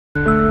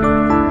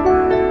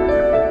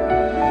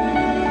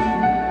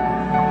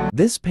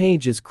This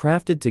page is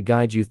crafted to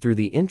guide you through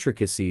the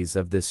intricacies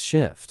of this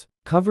shift,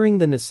 covering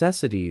the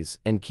necessities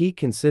and key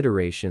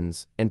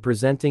considerations and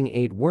presenting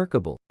 8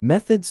 workable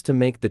methods to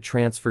make the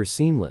transfer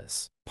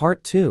seamless.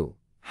 Part 2.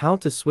 How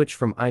to switch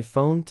from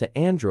iPhone to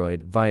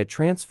Android via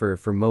transfer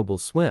for mobile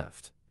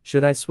Swift.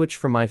 Should I switch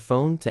from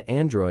iPhone to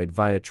Android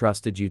via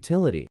trusted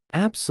utility?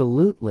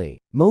 Absolutely.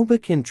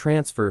 MOBA can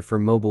transfer for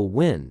mobile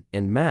Win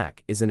and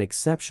Mac is an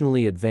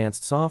exceptionally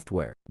advanced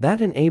software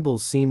that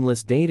enables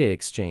seamless data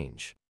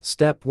exchange.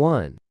 Step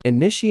 1.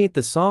 Initiate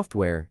the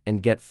software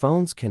and get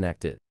phones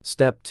connected.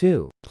 Step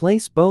 2.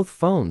 Place both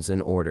phones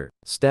in order.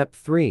 Step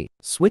 3.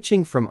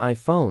 Switching from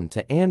iPhone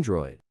to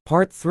Android.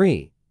 Part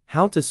 3.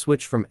 How to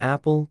switch from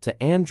Apple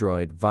to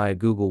Android via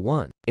Google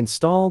One.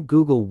 Install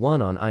Google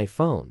One on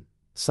iPhone.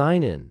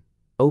 Sign in.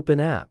 Open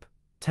app.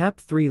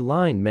 Tap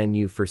 3-line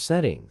menu for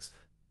settings.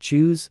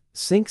 Choose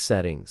Sync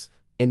Settings.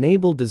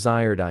 Enable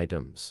desired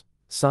items.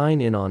 Sign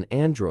in on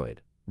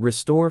Android.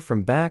 Restore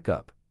from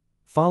backup.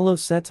 Follow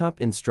setup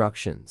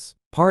instructions.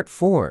 Part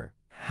 4.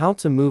 How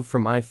to move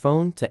from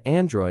iPhone to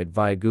Android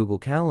via Google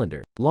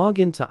Calendar. Log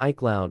into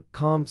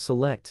iCloud,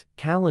 select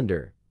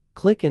Calendar.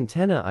 Click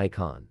antenna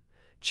icon.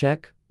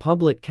 Check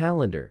Public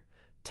Calendar.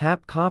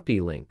 Tap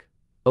Copy Link.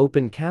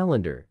 Open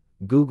Calendar.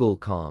 Google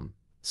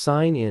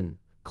Sign in.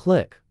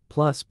 Click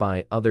Plus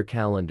by Other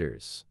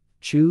Calendars.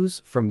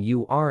 Choose from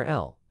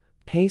URL.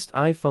 Paste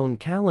iPhone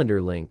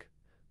calendar link.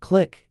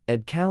 Click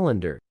Add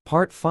Calendar.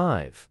 Part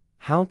 5.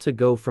 How to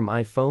go from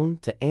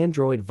iPhone to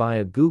Android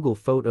via Google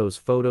Photos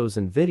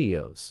and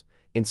Videos.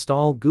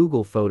 Install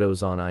Google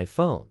Photos on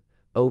iPhone.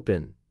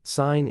 Open.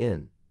 Sign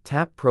in.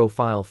 Tap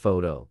Profile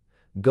Photo.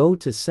 Go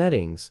to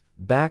Settings,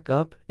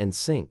 Backup and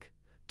Sync.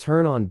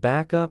 Turn on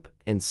Backup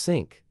and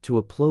Sync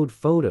to upload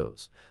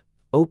photos.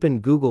 Open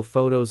Google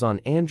Photos on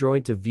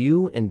Android to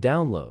view and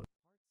download.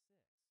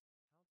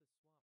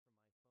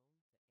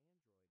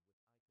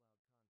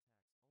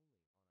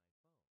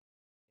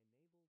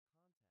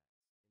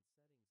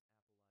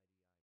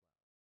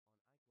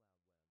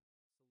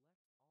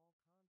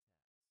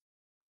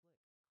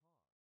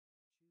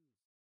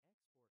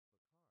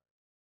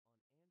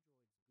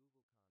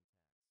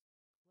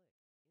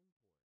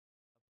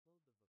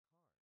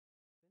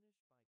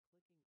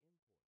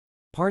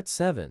 Part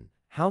 7.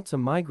 How to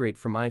migrate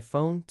from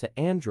iPhone to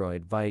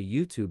Android via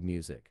YouTube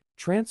Music.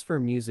 Transfer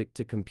music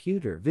to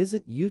computer.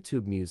 Visit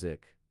YouTube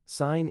Music.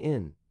 Sign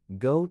in.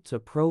 Go to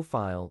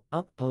Profile.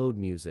 Upload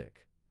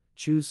music.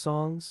 Choose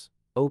Songs.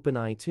 Open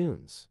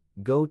iTunes.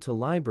 Go to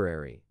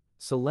Library.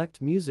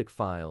 Select Music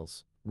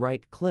Files.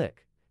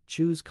 Right-click.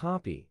 Choose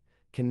Copy.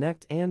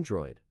 Connect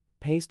Android.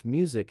 Paste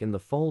music in the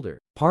folder.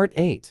 Part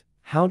 8.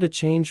 How to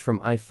change from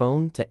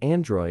iPhone to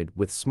Android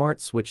with Smart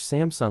Switch.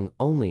 Samsung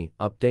only.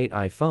 Update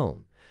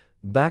iPhone.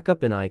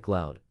 Backup in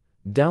iCloud.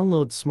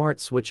 Download Smart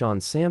Switch on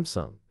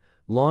Samsung.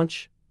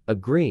 Launch.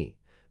 Agree.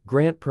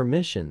 Grant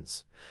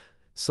permissions.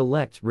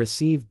 Select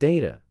Receive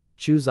Data.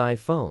 Choose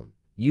iPhone.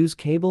 Use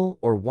cable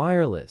or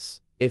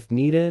wireless. If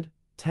needed,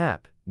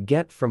 tap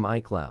Get from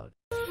iCloud.